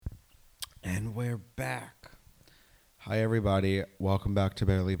And we're back. Hi, everybody. Welcome back to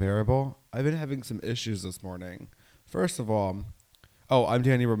Barely Bearable. I've been having some issues this morning. First of all, I'm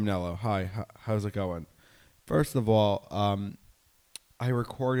Danny Romanello. Hi, how's it going? First of all, I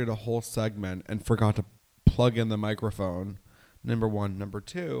recorded a whole segment and forgot to plug in the microphone. Number one. Number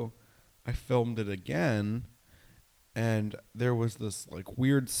two, I filmed it again, and there was this like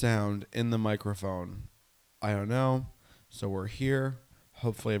weird sound in the microphone. I don't know. So we're here.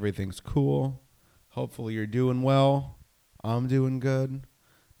 Hopefully everything's cool. Hopefully you're doing well. I'm doing good.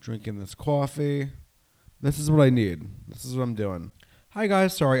 Drinking this coffee. This is what I need. This is what I'm doing. Hi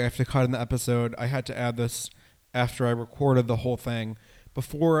guys, sorry I have to cut in the episode. I had to add this after I recorded the whole thing.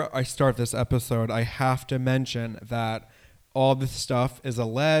 Before I start this episode, I have to mention that all this stuff is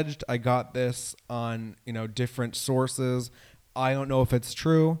alleged. I got this on, different sources. I don't know if it's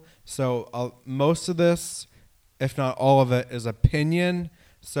true. So most of this, if not all of it, is opinion.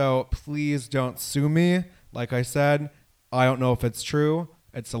 So please don't sue me. Like I said, I don't know if it's true.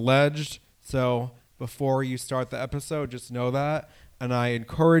 It's alleged. So before you start the episode, just know that. And I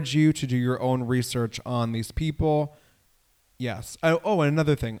encourage you to do your own research on these people. Yes. And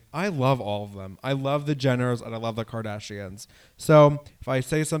another thing. I love all of them. I love the Jenners and I love the Kardashians. So if I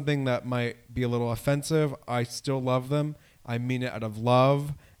say something that might be a little offensive, I still love them. I mean it out of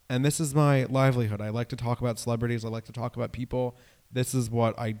love. And this is my livelihood. I like to talk about celebrities. I like to talk about people. This is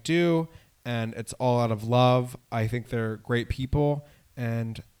what I do. And it's all out of love. I think they're great people.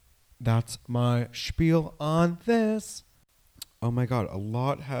 And that's my spiel on this. Oh my God, a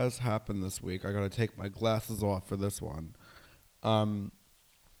lot has happened this week. I got to take my glasses off for this one. Um,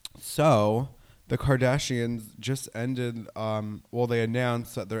 so the Kardashians just ended. They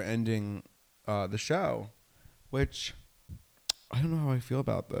announced that they're ending the show, which I don't know how I feel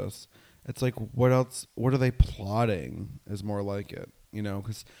about this. It's like, what else? What are they plotting? Is more like it,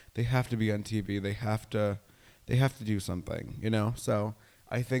 because they have to be on TV. They have to do something, So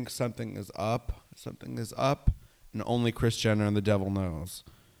I think something is up. Something is up, and only Kris Jenner and the devil knows.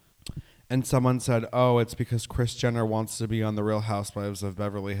 And someone said, oh, it's because Kris Jenner wants to be on The Real Housewives of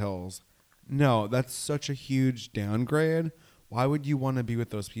Beverly Hills. No, that's such a huge downgrade. Why would you want to be with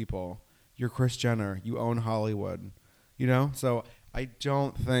those people? You're Kris Jenner. You own Hollywood. So I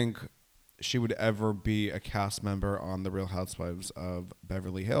don't think she would ever be a cast member on The Real Housewives of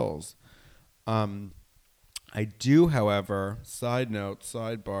Beverly Hills. I do, however, side note,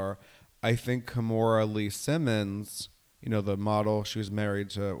 sidebar, I think Kimora Lee Simmons, the model, she was married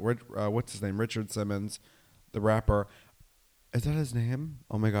to, what's his name? Richard Simmons, the rapper. Is that his name?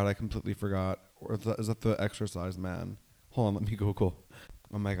 Oh my God, I completely forgot. Or is that the exercise man? Hold on, let me Google.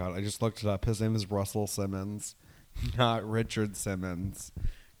 Oh my God, I just looked it up. His name is Russell Simmons, not Richard Simmons.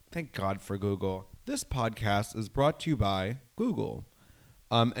 Thank God for Google. This podcast is brought to you by Google.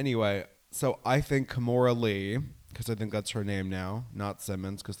 Anyway, so I think Kimora Lee, because I think that's her name now, not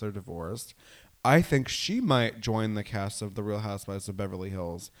Simmons, because they're divorced. I think she might join the cast of The Real Housewives of Beverly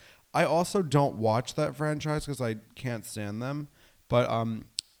Hills. I also don't watch that franchise because I can't stand them. But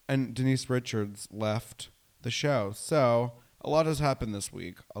and Denise Richards left the show, so a lot has happened this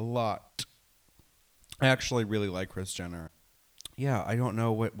week. A lot. I actually really like Kris Jenner. Yeah, I don't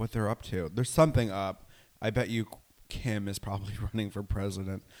know what they're up to. There's something up. I bet you Kim is probably running for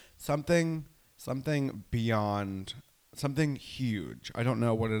president. Something beyond, something huge. I don't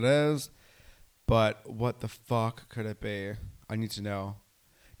know what it is, but what the fuck could it be? I need to know.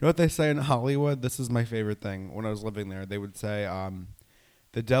 You know what they say in Hollywood? This is my favorite thing. When I was living there, they would say,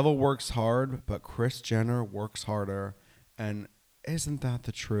 the devil works hard, but Kris Jenner works harder. And isn't that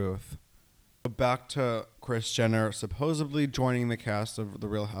the truth? Back to Kris Jenner supposedly joining the cast of The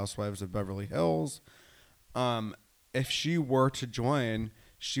Real Housewives of Beverly Hills. If she were to join,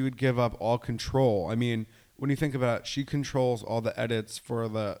 she would give up all control. I mean, when you think about it, she controls all the edits for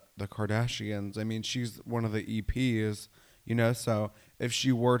the Kardashians. I mean, she's one of the EPs, so if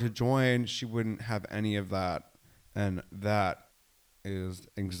she were to join, she wouldn't have any of that. And that is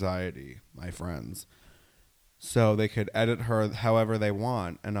anxiety, my friends. So they could edit her however they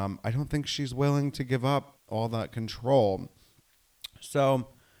want. And I don't think she's willing to give up all that control. So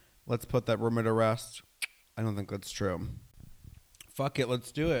let's put that rumor to rest. I don't think that's true. Fuck it,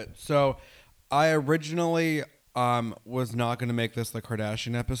 let's do it. So I originally was not going to make this the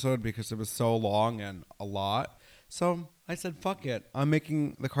Kardashian episode because it was so long and a lot. So I said, fuck it. I'm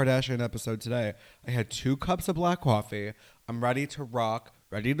making the Kardashian episode today. I had 2 cups of black coffee. I'm ready to rock,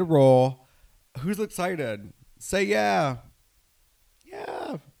 ready to roll. Who's excited? Say yeah.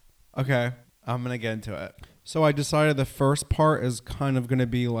 Yeah. Okay, I'm going to get into it. So I decided the first part is kind of going to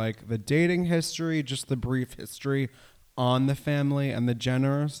be like the dating history, just the brief history on the family and the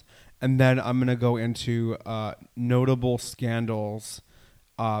Jenners. And then I'm going to go into notable scandals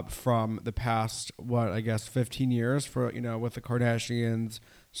from the past, 15 years for, with the Kardashians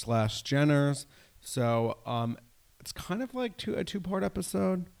 / Jenners. So it's kind of like a two-part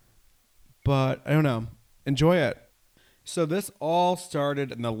episode, but I don't know. Enjoy it. So this all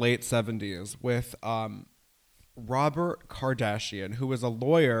started in the late 70s with Robert Kardashian, who was a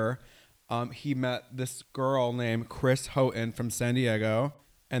lawyer. He met this girl named Kris Houghton from San Diego,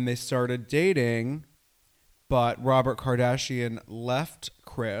 and they started dating. But Robert Kardashian left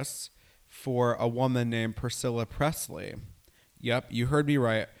Kris for a woman named Priscilla Presley. Yep, you heard me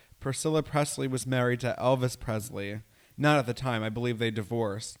right. Priscilla Presley was married to Elvis Presley. Not at the time. I believe they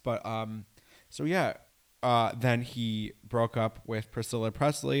divorced. But then he broke up with Priscilla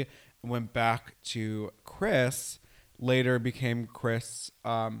Presley and went back to Kris. Later became Kris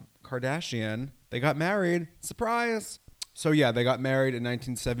Kardashian. They got married. Surprise! So yeah, they got married in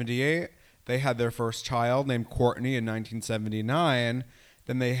 1978. They had their first child named Kourtney in 1979.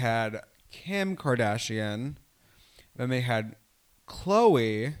 Then they had Kim Kardashian. Then they had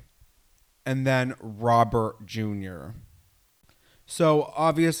Khloe. And then Robert Jr. So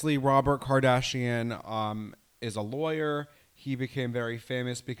obviously Robert Kardashian is a lawyer. He became very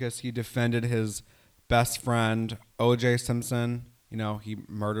famous because he defended his best friend, O.J. Simpson. He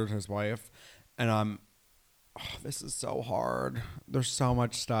murdered his wife. And this is so hard. There's so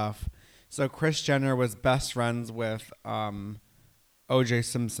much stuff. So Kris Jenner was best friends with O.J.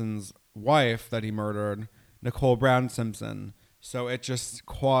 Simpson's wife that he murdered, Nicole Brown Simpson. So it just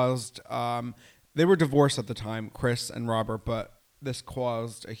caused, they were divorced at the time, Kris and Robert, but this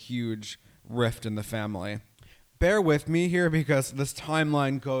caused a huge rift in the family. Bear with me here because this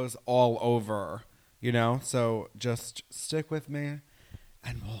timeline goes all over, so just stick with me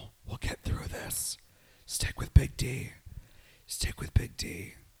and we'll get through this. Stick with Big D. Stick with Big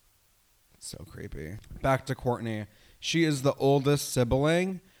D. So creepy. Back to Kourtney. She is the oldest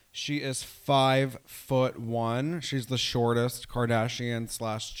sibling. She is 5'1". She's the shortest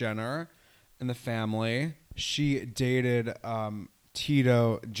Kardashian / Jenner in the family. She dated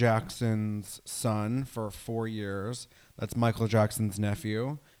Tito Jackson's son for 4 years. That's Michael Jackson's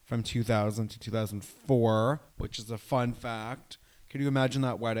nephew from 2000 to 2004, which is a fun fact. Can you imagine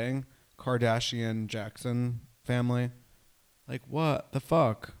that wedding? Kardashian Jackson family. Like, what the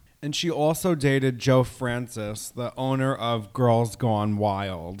fuck? And she also dated Joe Francis, the owner of Girls Gone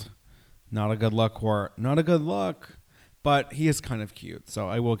Wild. Not a good look, Court. Not a good look. But he is kind of cute, so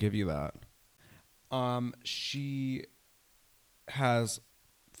I will give you that. She has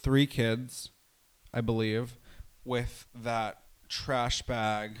 3 kids, I believe, with that trash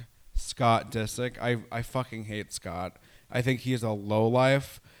bag Scott Disick. I fucking hate Scott. I think he's a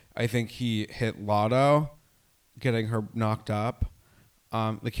lowlife. I think he hit lotto, getting her knocked up.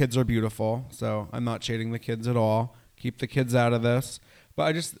 The kids are beautiful, so I'm not shading the kids at all. Keep the kids out of this. But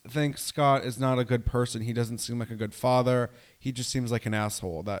I just think Scott is not a good person. He doesn't seem like a good father. He just seems like an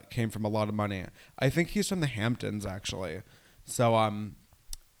asshole that came from a lot of money. I think he's from the Hamptons, actually. So,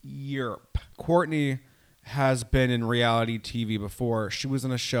 yerp. Kourtney has been in reality TV before. She was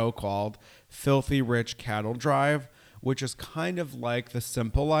in a show called Filthy Rich Cattle Drive, which is kind of like The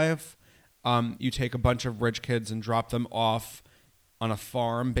Simple Life. You take a bunch of rich kids and drop them off on a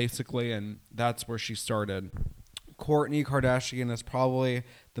farm, basically, and that's where she started. Kourtney Kardashian is probably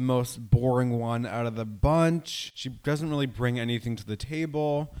the most boring one out of the bunch. She doesn't really bring anything to the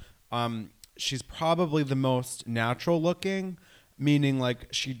table. She's probably the most natural looking, meaning like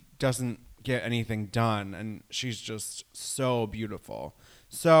she doesn't get anything done, and she's just so beautiful.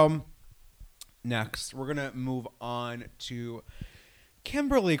 So next, we're going to move on to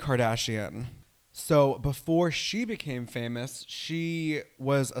Kimberly Kardashian. So before she became famous, she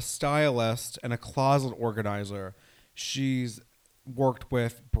was a stylist and a closet organizer. She's worked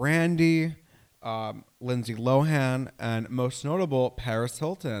with Brandy, Lindsay Lohan, and most notable, Paris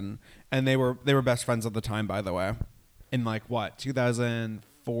Hilton. And they were best friends at the time, by the way. In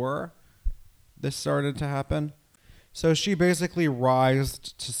 2004, this started to happen. So she basically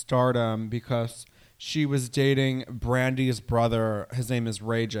rised to stardom because she was dating Brandy's brother. His name is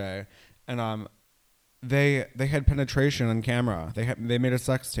Ray J. And they had penetration on camera. They made a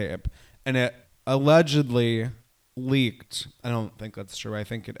sex tape, and it allegedly leaked. I don't think that's true. I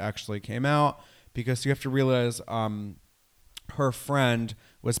think it actually came out because you have to realize her friend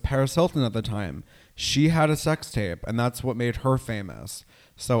was Paris Hilton at the time. She had a sex tape, and that's what made her famous.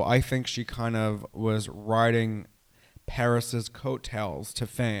 So I think she kind of was riding Paris's coattails to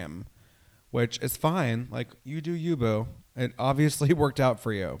fame, which is fine. Like, you do you, boo. It obviously worked out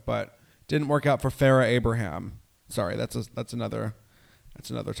for you, but didn't work out for Farrah Abraham. Sorry, that's another It's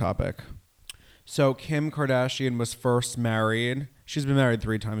another topic. So Kim Kardashian was first married. She's been married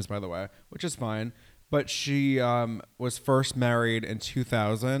 3 times, by the way, which is fine. But she was first married in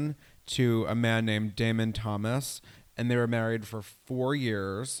 2000 to a man named Damon Thomas, and they were married for 4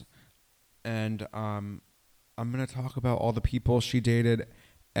 years. And I'm going to talk about all the people she dated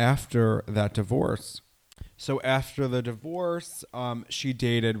after that divorce. So after the divorce, she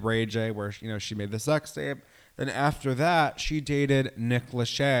dated Ray J, where she made the sex tape. Then after that, she dated Nick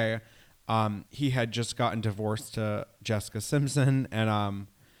Lachey. He had just gotten divorced to Jessica Simpson, and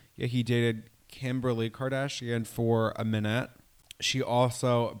he dated Kimberly Kardashian for a minute. She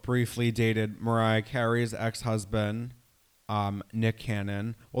also briefly dated Mariah Carey's ex-husband, Nick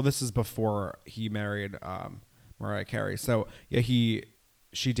Cannon. Well, this is before he married Mariah Carey. So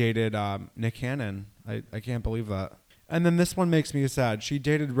she dated Nick Cannon. I can't believe that. And then this one makes me sad. She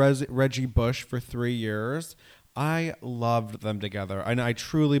dated Reggie Bush for 3 years. I loved them together. And I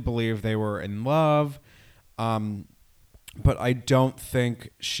truly believe they were in love. But I don't think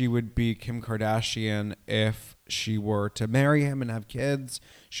she would be Kim Kardashian if she were to marry him and have kids.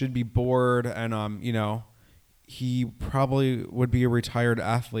 She'd be bored, and he probably would be a retired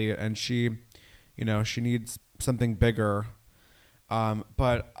athlete, and she needs something bigger.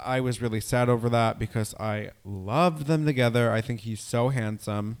 But I was really sad over that because I loved them together. I think he's so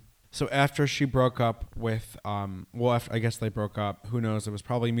handsome. So after she broke up with, I guess they broke up. Who knows? It was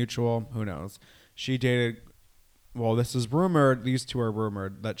probably mutual. Who knows? She dated, this is rumored, these two are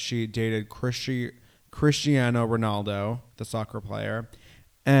rumored, that she dated Cristiano Ronaldo, the soccer player,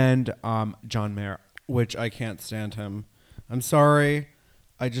 and John Mayer, which I can't stand him. I'm sorry.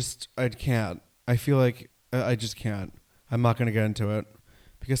 I can't. I feel like I just can't. I'm not going to get into it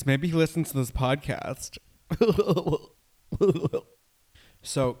because maybe he listens to this podcast.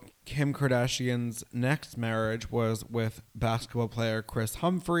 So Kim Kardashian's next marriage was with basketball player Kris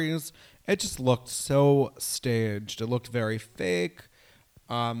Humphries. It just looked so staged. It looked very fake.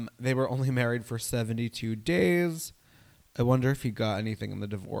 They were only married for 72 days. I wonder if he got anything in the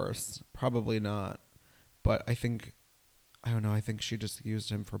divorce. Probably not. But I think she just used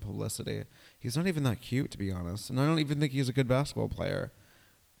him for publicity. He's not even that cute, to be honest. And I don't even think he's a good basketball player.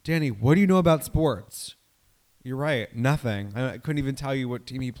 Danny, what do you know about sports? You're right. Nothing. I couldn't even tell you what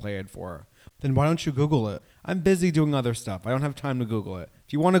team he played for. Then why don't you Google it? I'm busy doing other stuff. I don't have time to Google it.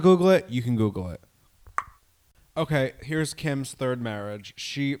 If you want to Google it, you can Google it. Okay, here's Kim's third marriage.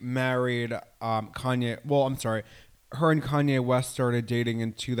 She married Kanye. Well, I'm sorry. Her and Kanye West started dating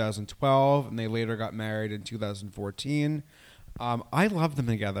in 2012, and they later got married in 2014. I love them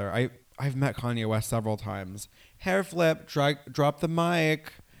together. I've met Kanye West several times. Hair flip, drop the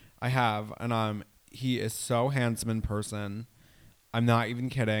mic. I have, and he is so handsome in person. I'm not even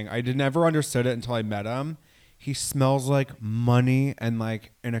kidding. I never understood it until I met him. He smells like money and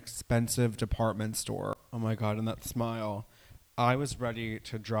like an expensive department store. Oh my God, and that smile. I was ready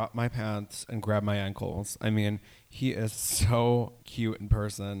to drop my pants and grab my ankles. I mean, he is so cute in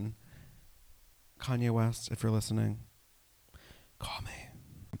person. Kanye West, if you're listening, call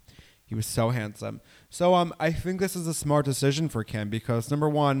me. He was so handsome. So I think this is a smart decision for Kim because number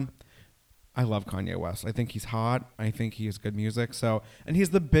one, I love Kanye West. I think he's hot. I think he has good music. And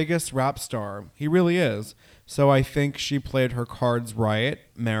he's the biggest rap star. He really is. So I think she played her cards right,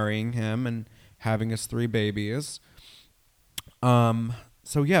 marrying him and having his 3 babies.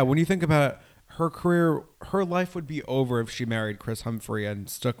 So yeah, when you think about it, her career, her life would be over if she married Kris Humphrey and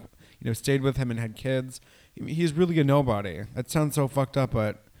stayed with him and had kids. He's really a nobody. That sounds so fucked up,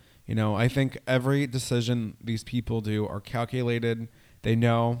 but I think every decision these people do are calculated. They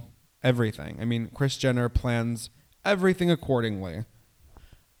know everything. I mean, Kris Jenner plans everything accordingly.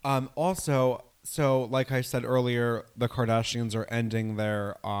 Also, so like I said earlier, the Kardashians are ending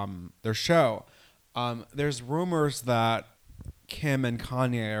their show. There's rumors that Kim and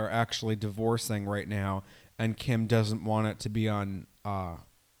Kanye are actually divorcing right now, and Kim doesn't want it to be on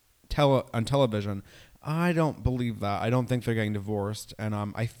television. I don't believe that. I don't think they're getting divorced, and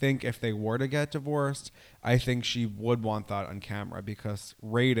I think if they were to get divorced, I think she would want that on camera because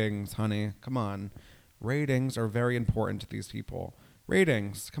ratings, honey, come on, ratings are very important to these people.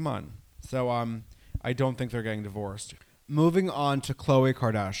 Ratings, come on. So I don't think they're getting divorced. Moving on to Khloe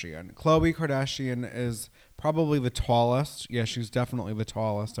Kardashian. Khloe Kardashian is probably the tallest. Yeah, she's definitely the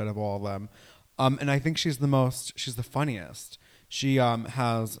tallest out of all of them. And I think she's the funniest. She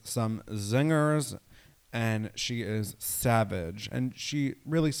has some zingers, and she is savage, and she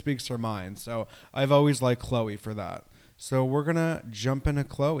really speaks her mind. So I've always liked Khloe for that. So we're going to jump into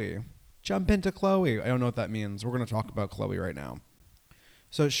Khloe. I don't know what that means. We're going to talk about Khloe right now.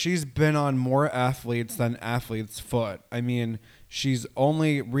 So she's been on more athletes than athlete's foot. I mean, she's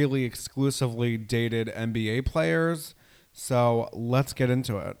only really exclusively dated NBA players. So let's get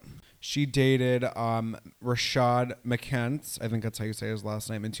into it. She dated Rashad McKentz. I think that's how you say his last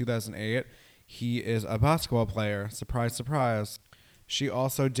name. In 2008. He is a basketball player. Surprise, surprise. She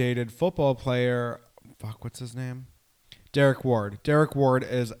also dated football player. Fuck, what's his name? Derek Ward. Derek Ward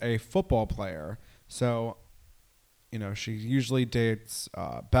is a football player. So, she usually dates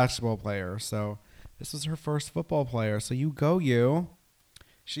basketball players. So this was her first football player. So you go, you.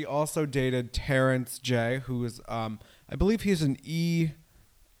 She also dated Terrence J, who is, I believe he's an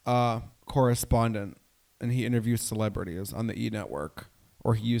correspondent, and he interviews celebrities on the E Network,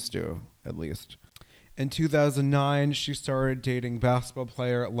 or he used to, at least. In 2009, she started dating basketball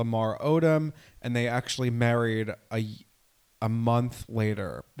player Lamar Odom, and they actually married a month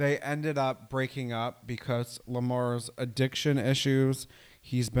later. They ended up breaking up because Lamar's addiction issues.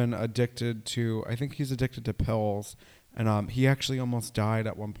 He's been addicted to, I think he's addicted to pills, and he actually almost died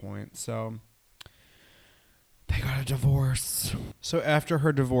at one point. So they got a divorce. So after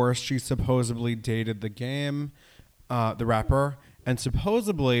her divorce, she supposedly dated The Game, the rapper, and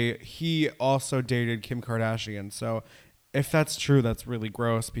supposedly he also dated Kim Kardashian. So if that's true, that's really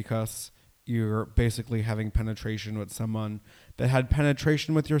gross because you're basically having penetration with someone that had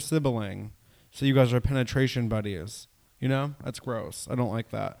penetration with your sibling. So you guys are penetration buddies. That's gross. I don't like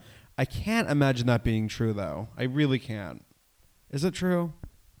that. I can't imagine that being true, though. I really can't. Is it true?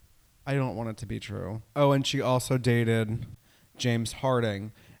 I don't want it to be true. Oh, and she also dated James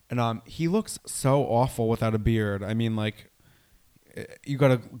Harding. And he looks so awful without a beard. I mean, you got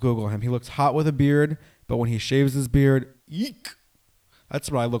to Google him. He looks hot with a beard, but when he shaves his beard, eek. That's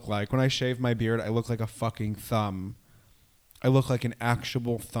what I look like. When I shave my beard, I look like a fucking thumb. I look like an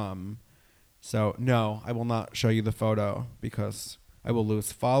actual thumb. So, no, I will not show you the photo because I will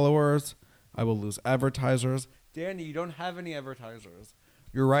lose followers. I will lose advertisers. Danny, you don't have any advertisers.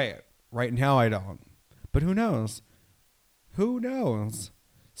 You're right. Right now, I don't. But who knows? Who knows?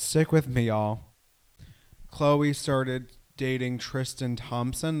 Stick with me, y'all. Khloe started dating Tristan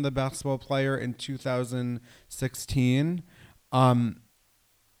Thompson, the basketball player, in 2016.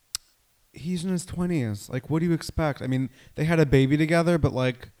 He's in his 20s. What do you expect? I mean, they had a baby together, but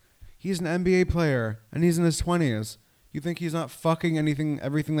he's an NBA player and he's in his 20s. You think he's not fucking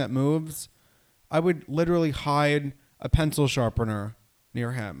everything that moves? I would literally hide a pencil sharpener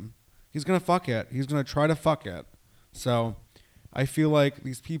near him. He's going to fuck it. He's going to try to fuck it. So I feel like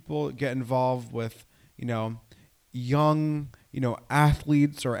these people get involved with, young,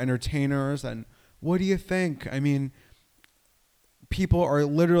 athletes or entertainers. And what do you think? I mean, people are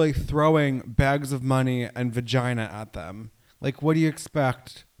literally throwing bags of money and vagina at them. What do you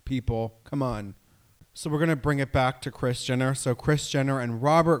expect, people? Come on. So we're going to bring it back to Kris Jenner. So Kris Jenner and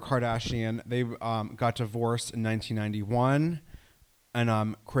Robert Kardashian, they got divorced in 1991.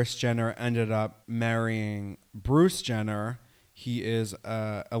 And Kris Jenner ended up marrying Bruce Jenner. He is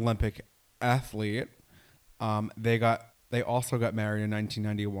an Olympic athlete. They also got married in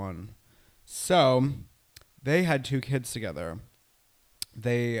 1991. So they had 2 kids together.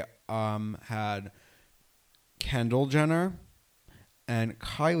 They had Kendall Jenner and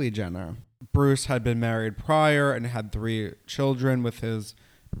Kylie Jenner. Bruce had been married prior and had 3 children with his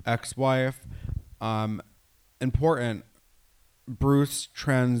ex-wife. Important, Bruce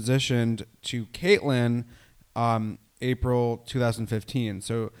transitioned to Caitlyn April 2015.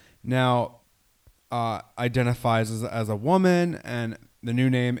 So now identifies as a woman, and the new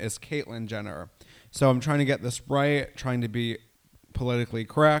name is Caitlyn Jenner. So I'm trying to get this right, trying to be politically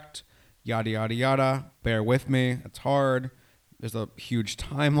correct, yada, yada, yada. Bear with me. It's hard. There's a huge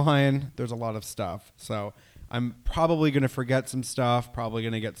timeline. There's a lot of stuff. So I'm probably going to forget some stuff, probably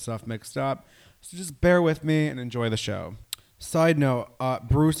going to get stuff mixed up. So just bear with me and enjoy the show. Side note,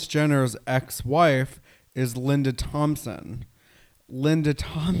 Bruce Jenner's ex-wife is Linda Thompson. Linda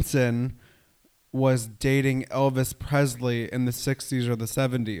Thompson was dating Elvis Presley in the 60s or the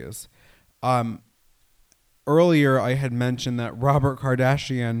 70s. Earlier, I had mentioned that Robert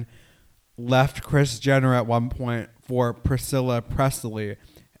Kardashian left Kris Jenner at one point for Priscilla Presley,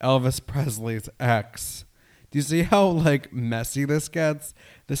 Elvis Presley's ex. Do you see how messy this gets?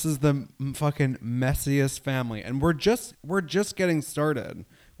 This is the fucking messiest family, and we're just getting started.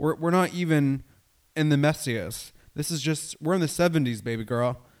 We're not even in the messiest. We're in the 70s, baby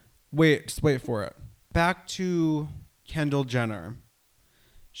girl. Just wait for it. Back to Kendall Jenner.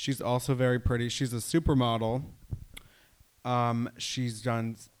 She's also very pretty. She's a supermodel. She's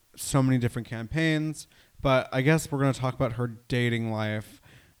done so many different campaigns, but I guess we're going to talk about her dating life.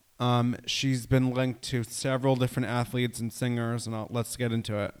 She's been linked to several different athletes and singers, and let's get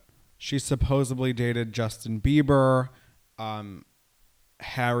into it. She supposedly dated Justin Bieber,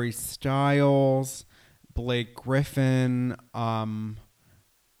 Harry Styles, Blake Griffin,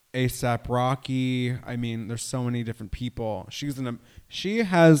 ASAP Rocky. I mean, there's so many different people. She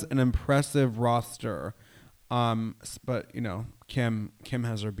has an impressive roster. But you know, Kim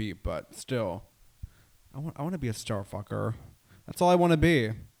has her beat, but still, I want to be a star fucker. That's all I want to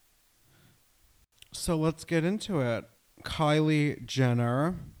be. So let's get into it. Kylie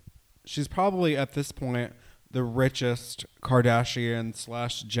Jenner. She's probably at this point the richest Kardashian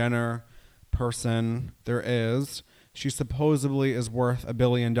 / Jenner person there is. She supposedly is worth $1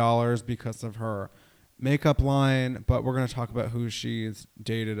 billion because of her makeup line, but we're going to talk about who she's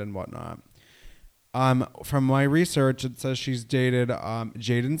dated and whatnot. From my research, it says she's dated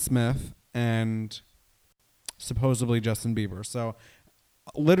Jaden Smith and supposedly Justin Bieber. So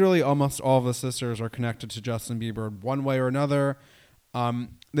literally almost all of the sisters are connected to Justin Bieber one way or another.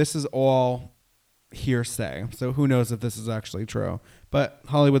 This is all hearsay, so who knows if this is actually true. But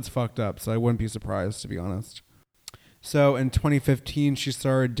Hollywood's fucked up, so I wouldn't be surprised, to be honest. So in 2015, she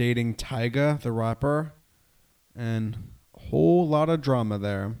started dating Tyga, the rapper, and a whole lot of drama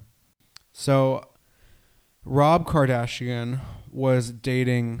there. So Rob Kardashian was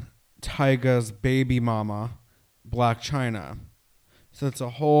dating Tyga's baby mama, Blac Chyna. So it's a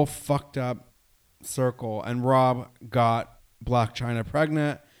whole fucked up circle. And Rob got Blac Chyna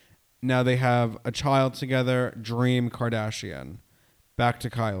pregnant. Now they have a child together, Dream Kardashian. Back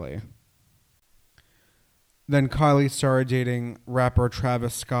to Kylie. Then Kylie started dating rapper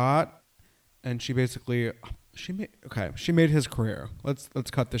Travis Scott, and she basically she made his career. Let's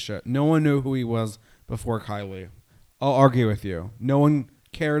cut the shit. No one knew who he was before Kylie. I'll argue with you. No one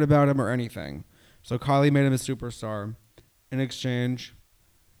cared about him or anything. So Kylie made him a superstar. In exchange,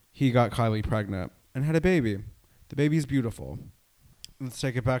 he got Kylie pregnant and had a baby. The baby's beautiful. Let's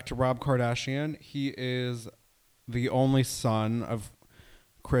take it back to Rob Kardashian. He is the only son of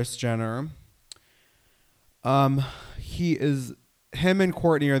Kris Jenner. Him and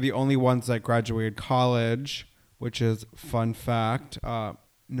Kourtney are the only ones that graduated college, which is fun fact. No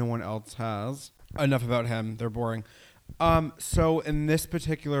one else has. Enough about him. They're boring. So in this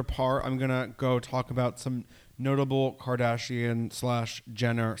particular part, I'm going to go talk about some notable Kardashian /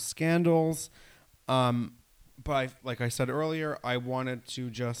 Jenner scandals. But like I said earlier, I wanted to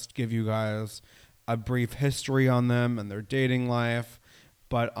just give you guys a brief history on them and their dating life.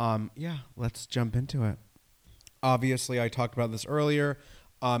 But yeah, let's jump into it. Obviously, I talked about this earlier.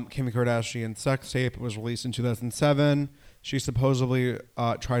 Kim Kardashian's sex tape was released in 2007. She supposedly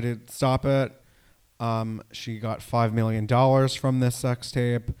tried to stop it. She got $5 million from this sex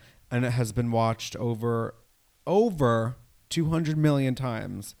tape, and it has been watched over 200 million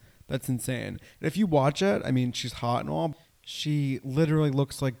times. That's insane. And if you watch it, I mean, she's hot and all. She literally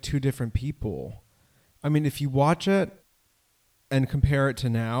looks like two different people. I mean, if you watch it and compare it to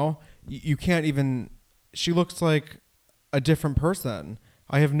now, you can't even... She looks like a different person.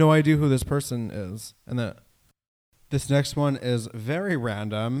 I have no idea who this person is. And this next one is very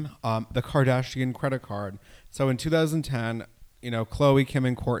random. The Kardashian credit card. So in 2010, Khloe, Kim,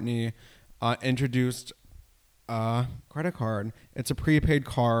 and Kourtney introduced a credit card. It's a prepaid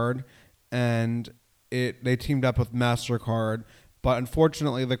card, and they teamed up with MasterCard. But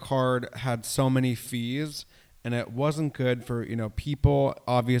unfortunately, the card had so many fees, and it wasn't good for people.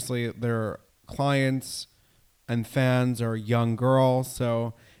 Obviously, their clients and fans are young girls,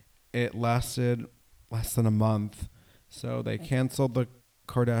 so it lasted less than a month. So they canceled the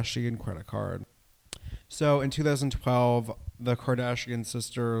Kardashian credit card. So in 2012, the Kardashian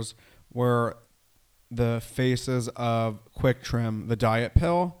sisters were the faces of Quick Trim, the diet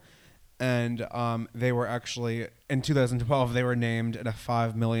pill. And they were actually, in 2012, they were named in a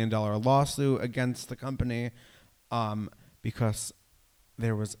 $5 million lawsuit against the company because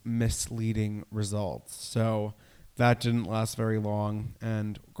there was misleading results. So that didn't last very long.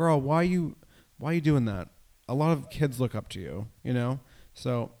 And girl, why you doing that? A lot of kids look up to you,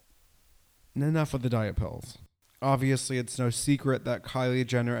 So enough with the diet pills. Obviously, it's no secret that Kylie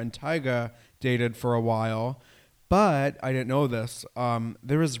Jenner and Tyga dated for a while. But I didn't know this.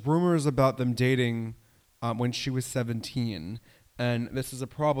 There was rumors about them dating when she was 17. And this is a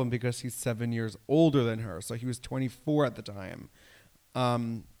problem because he's 7 years older than her. So he was 24 at the time.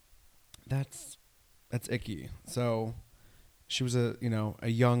 That's icky. So she was a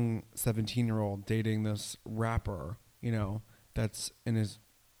young 17-year-old dating this rapper, that's in his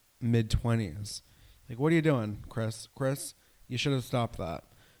mid-20s. Like, what are you doing, Chris? Chris, you should have stopped that.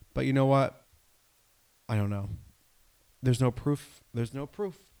 But you know what? I don't know. There's no proof.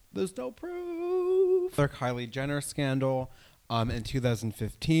 There's no proof. The Kylie Jenner scandal. In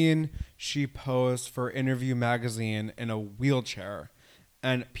 2015, she posed for Interview magazine in a wheelchair,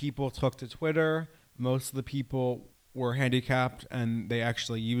 and people took to Twitter. Most of the people were handicapped, and they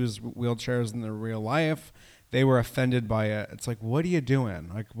actually use wheelchairs in their real life. They were offended by it. It's like, what are you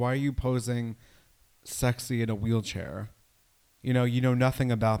doing? Like, why are you posing sexy in a wheelchair? You know nothing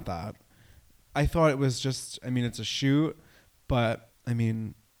about that. I thought it was just, I mean, it's a shoot, but I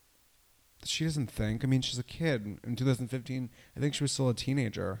mean, she doesn't think. I mean, she's a kid. In 2015, I think she was still a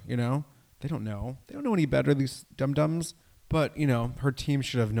teenager, They don't know. They don't know any better, these dum-dums. But, her team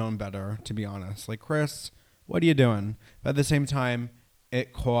should have known better, to be honest. Like, Chris, what are you doing? But at the same time,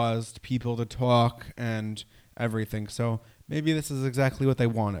 it caused people to talk and everything. So maybe this is exactly what they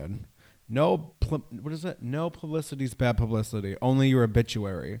wanted. What is it? No publicity is bad publicity. Only your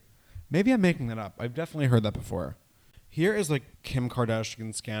obituary. Maybe I'm making that up. I've definitely heard that before. Here is like Kim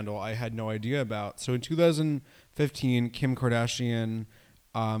Kardashian scandal I had no idea about. So in 2015, Kim Kardashian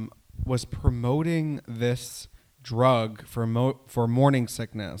was promoting this drug for morning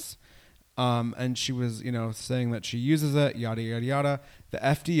sickness. And she was, saying that she uses it, yada, yada, yada. The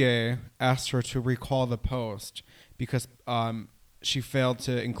FDA asked her to recall the post because she failed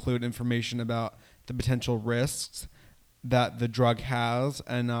to include information about the potential risks that the drug has.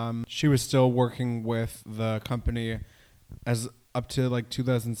 And she was still working with the company as up to like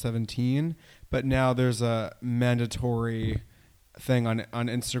 2017, but now there's a mandatory thing on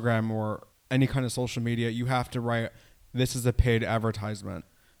Instagram or any kind of social media. You have to write, this is a paid advertisement.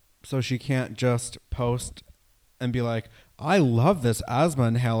 So she can't just post and be like, I love this asthma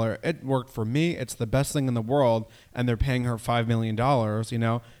inhaler. It worked for me. It's the best thing in the world. And they're paying her $5 million.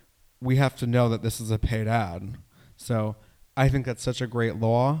 We have to know that this is a paid ad. So I think that's such a great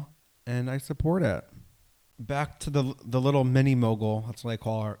law and I support it. Back to the little mini mogul. That's what I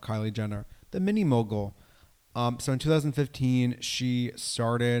call her, Kylie Jenner. The mini mogul. So in 2015, she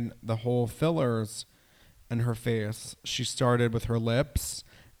started the whole fillers in her face. She started with her lips.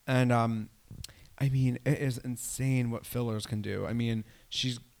 And, I mean, it is insane what fillers can do. I mean,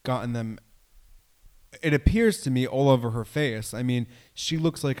 she's gotten them, it appears to me, all over her face. I mean, she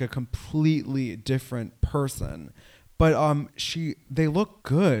looks like a completely different person. But they look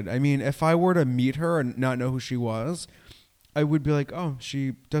good. I mean, if I were to meet her and not know who she was, I would be like, oh,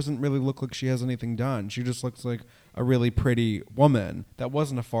 she doesn't really look like she has anything done. She just looks like a really pretty woman. That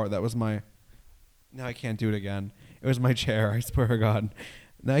wasn't a fart. That was my... No, I can't do it again. It was my chair. I swear to God.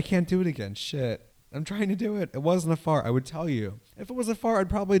 No, I can't do it again. Shit. I'm trying to do it. It wasn't a fart. I would tell you. If it was a fart, I'd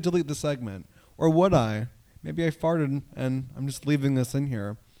probably delete the segment. Or would I? Maybe I farted and I'm just leaving this in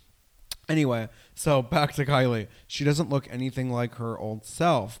here. Anyway, so back to Kylie. She doesn't look anything like her old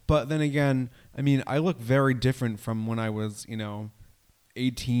self. But then again, I mean, I look very different from when I was,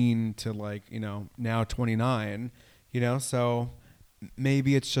 18 to now 29, so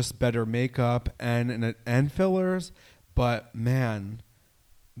maybe it's just better makeup and fillers. But man,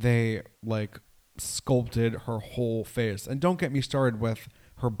 they sculpted her whole face. And don't get me started with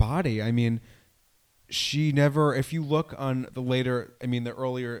her body. I mean, she never, if you look on the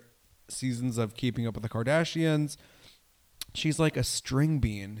earlier seasons of Keeping Up with the Kardashians, she's like a string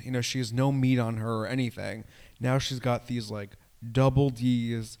bean. She has no meat on her or anything. Now she's got these double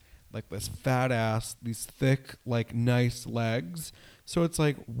D's, this fat ass, these thick, nice legs. So it's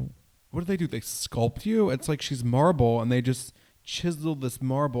like, what do? They sculpt you? It's like she's marble and they just chiseled this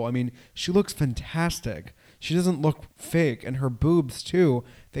marble. I mean, she looks fantastic. She doesn't look fake. And her boobs too,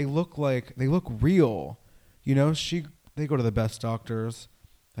 they look real. They go to the best doctors.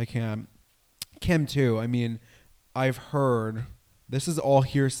 I can't. Kim too. I mean, I've heard, this is all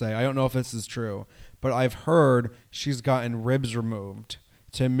hearsay. I don't know if this is true, but I've heard she's gotten ribs removed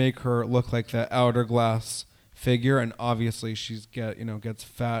to make her look like that hourglass figure, and obviously she's gets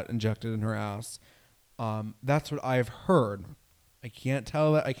fat injected in her ass. That's what I've heard. I can't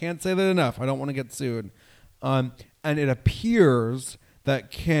say that enough. I don't want to get sued. And it appears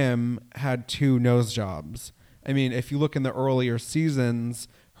that Kim had 2 nose jobs. I mean, if you look in the earlier seasons,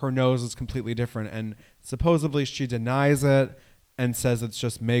 her nose is completely different. And supposedly she denies it and says it's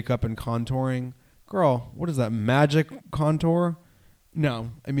just makeup and contouring. Girl, what is that, magic contour?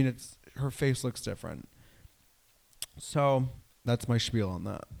 No, I mean, her face looks different. So that's my spiel on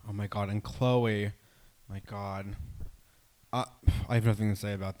that. Oh my God. And Khloe, my God. I have nothing to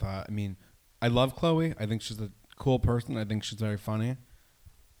say about that. I mean, I love Khloe. I think she's a cool person. I think she's very funny.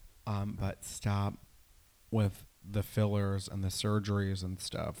 But stop with the fillers and the surgeries and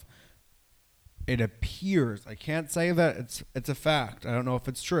stuff. It appears, I can't say that it's a fact. I don't know if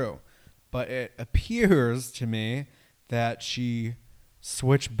it's true, but it appears to me that she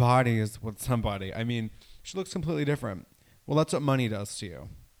switch bodies with somebody. I mean, she looks completely different. Well, that's what money does to you.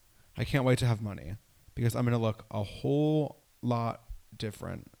 I can't wait to have money because I'm going to look a whole lot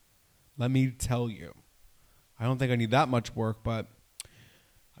different. Let me tell you. I don't think I need that much work, but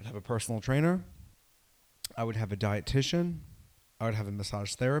I'd have a personal trainer. I would have a dietitian. I would have a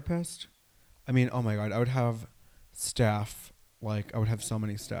massage therapist. I mean, oh my God, I would have staff. Like, I would have so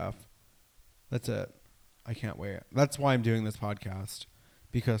many staff. That's it. I can't wait. That's why I'm doing this podcast,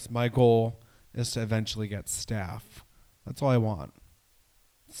 because my goal is to eventually get staff. That's all I want.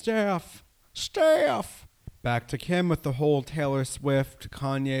 Staff. Back to Kim with the whole Taylor Swift,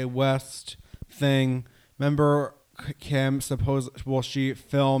 Kanye West thing. Remember Kim she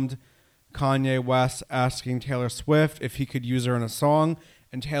filmed Kanye West asking Taylor Swift if he could use her in a song,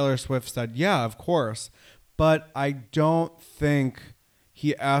 and Taylor Swift said, yeah, of course. But I don't think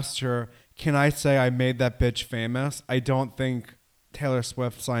he asked her, can I say I made that bitch famous? I don't think Taylor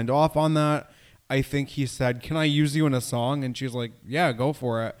Swift signed off on that. I think he said, can I use you in a song? And she's like, yeah, go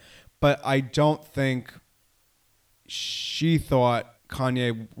for it. But I don't think she thought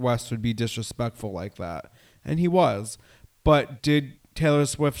Kanye West would be disrespectful like that. And he was. But did Taylor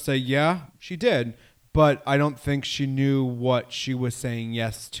Swift say yeah? She did. But I don't think she knew what she was saying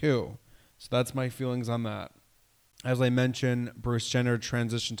yes to. So that's my feelings on that. As I mentioned, Bruce Jenner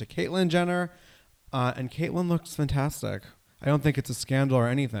transitioned to Caitlyn Jenner. And Caitlyn looks fantastic. I don't think it's a scandal or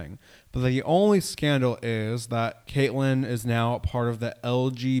anything. But the only scandal is that Caitlyn is now part of the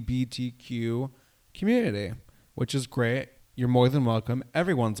LGBTQ community, which is great. You're more than welcome.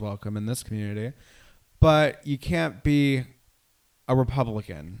 Everyone's welcome in this community. But you can't be a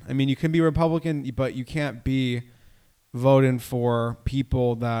Republican. I mean, you can be Republican, but you can't be voting for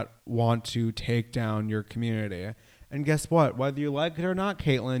people that want to take down your community. And guess what? Whether you like it or not,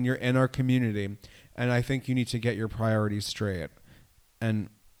 Caitlyn, you're in our community. And I think you need to get your priorities straight and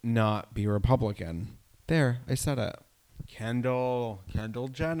not be Republican. There, I said it. Kendall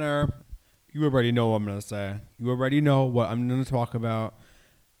Jenner. You already know what I'm going to say. You already know what I'm going to talk about.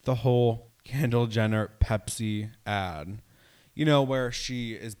 The whole Kendall Jenner Pepsi ad. You know, where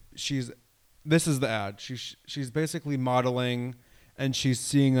this is the ad. She's basically modeling, and she's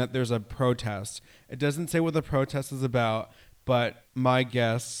seeing that there's a protest. It doesn't say what the protest is about, but my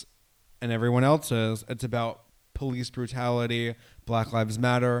guess, and everyone else's, it's about police brutality, Black Lives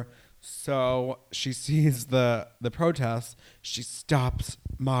Matter. So she sees the protest. She stops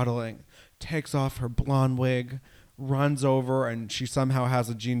modeling, takes off her blonde wig, runs over, and she somehow has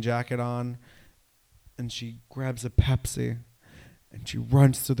a jean jacket on, and she grabs a Pepsi, and she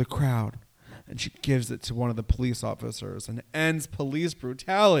runs through the crowd, and she gives it to one of the police officers and ends police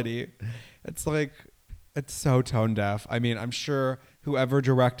brutality. It's like, it's so tone deaf. I mean, I'm sure whoever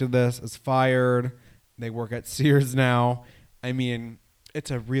directed this is fired. They work at Sears now. I mean,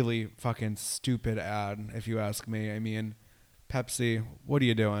 it's a really fucking stupid ad, if you ask me. I mean, Pepsi, what are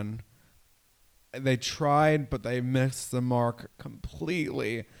you doing? They tried, but they missed the mark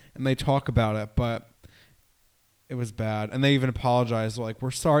completely. And they talk about it, but it was bad. And they even apologized. Like,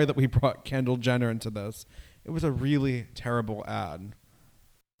 we're sorry that we brought Kendall Jenner into this. It was a really terrible ad.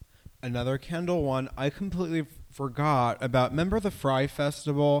 Another Kendall one, I completely forgot about. Remember the Fry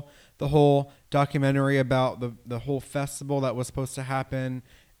Festival? The whole documentary about the whole festival that was supposed to happen.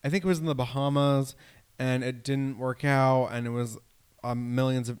 I think it was in the Bahamas, and it didn't work out. And it was not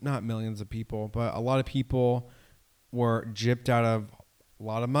millions of people, but a lot of people were gypped out of a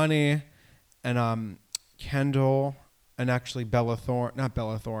lot of money. And Kendall and actually Bella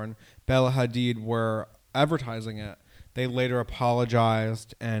Hadid were advertising it. They later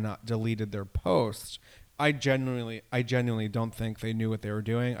apologized and deleted their post. I genuinely don't think they knew what they were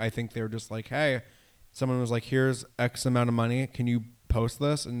doing. I think they were just like, hey, someone was like, here's X amount of money. Can you post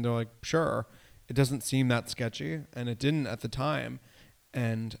this? And they're like, sure. It doesn't seem that sketchy. And it didn't at the time.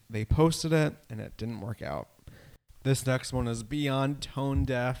 And they posted it, and it didn't work out. This next one is beyond tone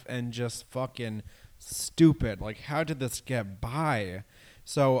deaf and just fucking stupid. Like, how did this get by?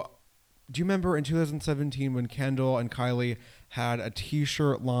 So, do you remember in 2017 when Kendall and Kylie had a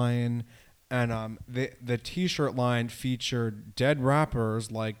t-shirt line, and the t-shirt line featured dead rappers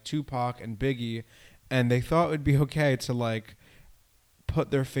like Tupac and Biggie, and they thought it would be okay to like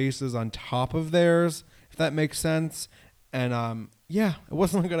put their faces on top of theirs, if that makes sense. And yeah, it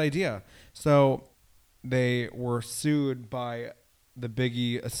wasn't a good idea. So they were sued by the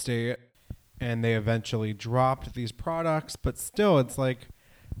Biggie estate, and they eventually dropped these products. But still, it's like,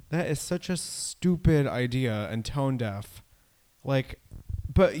 that is such a stupid idea and tone deaf. Like,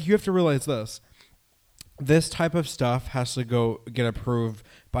 but you have to realize this. This type of stuff has to go get approved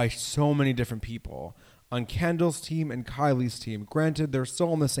by so many different people. on Kendall's team and Kylie's team. Granted, they're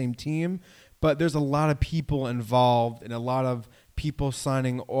still on the same team, but there's a lot of people involved and a lot of people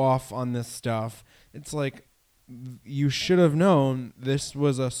signing off on this stuff. It's like, you should have known this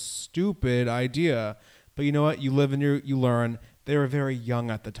was a stupid idea. But you know what? You live and you learn. They were very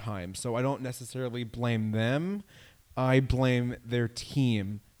young at the time, so I don't necessarily blame them. I blame their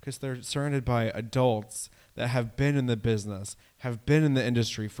team because they're surrounded by adults that have been in the business, have been in the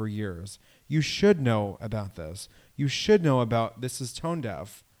industry for years. You should know about this. You should know about This Is Tone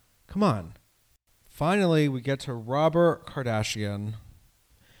Deaf. Come on. Finally, we get to Robert Kardashian.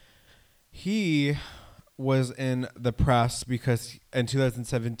 He was in the press because in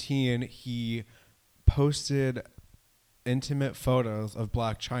 2017, he posted intimate photos of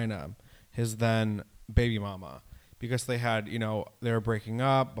Blac Chyna, his then baby mama, because they had, they were breaking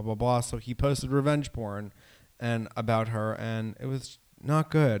up, blah, blah, blah. So he posted revenge porn and about her, and it was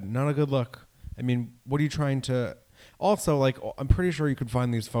not good, not a good look. I mean, what are you trying to... Also, I'm pretty sure you could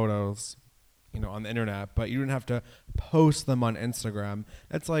find these photos, on the internet, but you didn't have to post them on Instagram.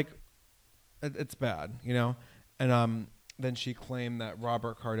 That's it's bad, And then she claimed that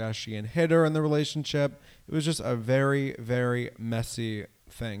Robert Kardashian hit her in the relationship. It was just a very, very messy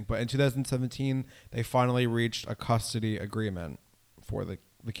thing. But in 2017, they finally reached a custody agreement for the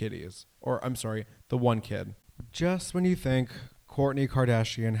kiddies. Or, I'm sorry, the one kid. Just when you think Kourtney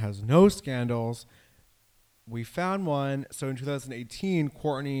Kardashian has no scandals, we found one. So in 2018,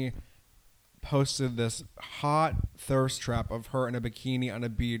 Kourtney posted this hot thirst trap of her in a bikini on a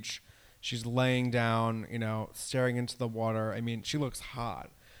beach. She's laying down, staring into the water. I mean, she looks hot.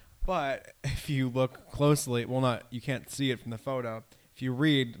 But if you look closely, you can't see it from the photo. If you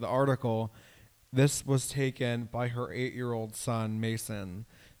read the article, this was taken by her 8-year-old son, Mason.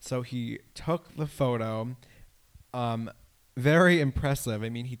 So he took the photo. Very impressive. I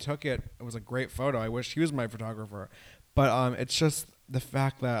mean, he took it. It was a great photo. I wish he was my photographer. But it's just the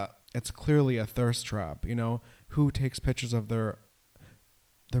fact that it's clearly a thirst trap. Who takes pictures of their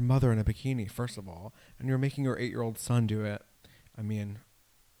mother in a bikini, first of all, and you're making your 8-year-old son do it. I mean,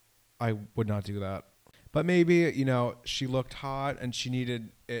 I would not do that. But maybe, she looked hot and she needed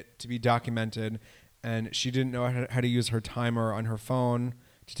it to be documented, and she didn't know how to use her timer on her phone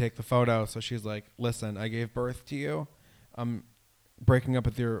to take the photo. So she's like, listen, I gave birth to you. I'm breaking up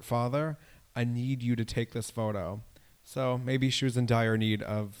with your father. I need you to take this photo. So maybe she was in dire need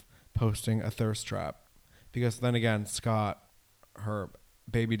of posting a thirst trap. Because then again, Scott, her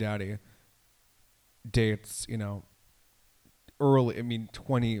baby daddy, dates, early,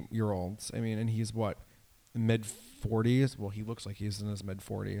 20-year-olds. And he's what, mid-40s? Well, he looks like he's in his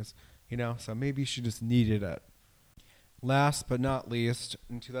mid-40s, so maybe she just needed it. Last but not least,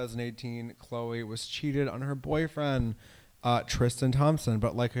 in 2018, Khloe was cheated on her boyfriend, Tristan Thompson.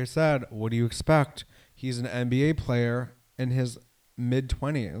 But like I said, what do you expect? He's an NBA player in his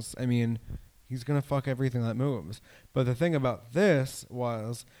mid-20s. He's going to fuck everything that moves. But the thing about this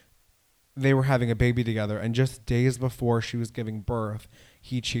was they were having a baby together, and just days before she was giving birth,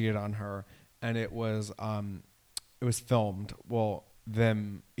 he cheated on her, and it was filmed. Well,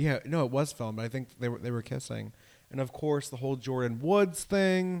 it was filmed. I think they were kissing. And of course, the whole Jordan Woods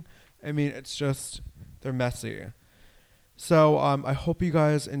thing. It's just, they're messy. So I hope you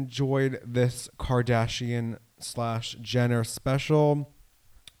guys enjoyed this Kardashian/Jenner special.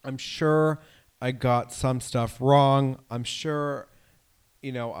 I'm sure I got some stuff wrong. I'm sure,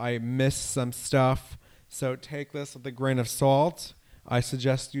 I missed some stuff. So take this with a grain of salt. I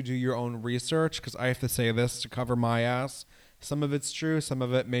suggest you do your own research because I have to say this to cover my ass. Some of it's true. Some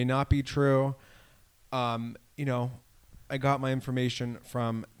of it may not be true. I got my information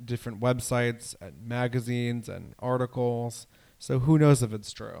from different websites and magazines and articles. So who knows if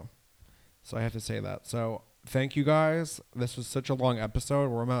it's true? So I have to say that. So thank you guys. This was such a long episode.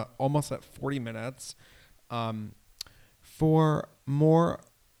 We're almost at 40 minutes. For more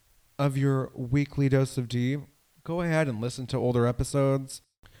of your weekly dose of D, go ahead and listen to older episodes.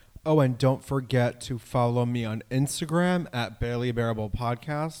 Oh, and don't forget to follow me on Instagram at Barely Bearable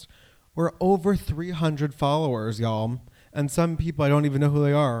Podcast. We're over 300 followers, y'all. And some people, I don't even know who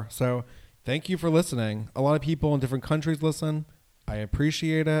they are. So thank you for listening. A lot of people in different countries listen. I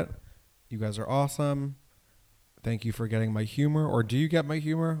appreciate it. You guys are awesome. Thank you for getting my humor. Or do you get my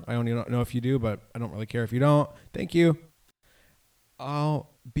humor? I don't even know if you do, but I don't really care if you don't. Thank you. I'll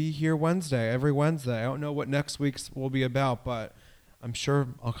be here every Wednesday. I don't know what next week's will be about, but I'm sure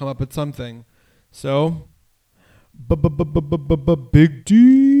I'll come up with something. So, Big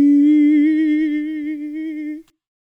D.